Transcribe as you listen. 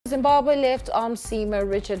Zimbabwe left-arm seamer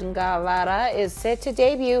Richard Ngarava is set to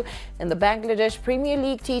debut in the Bangladesh Premier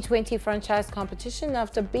League T20 franchise competition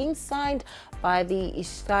after being signed by the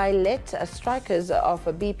CAT strikers of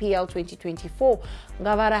BPL 2024.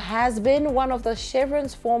 Ngarava has been one of the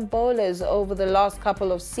Chevron's form bowlers over the last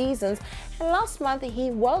couple of seasons, and last month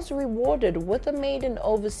he was rewarded with a maiden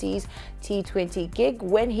overseas T20 gig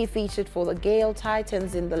when he featured for the Gale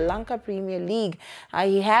Titans in the Lanka Premier League.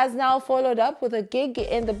 He has now followed up with a gig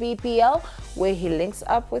in the BPL where he links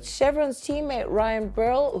up with Chevron's teammate Ryan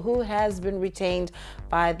Burrell, who has been retained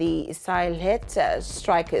by the CAT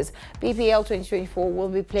strikers. BPL 2024 will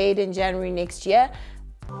be played in January next year.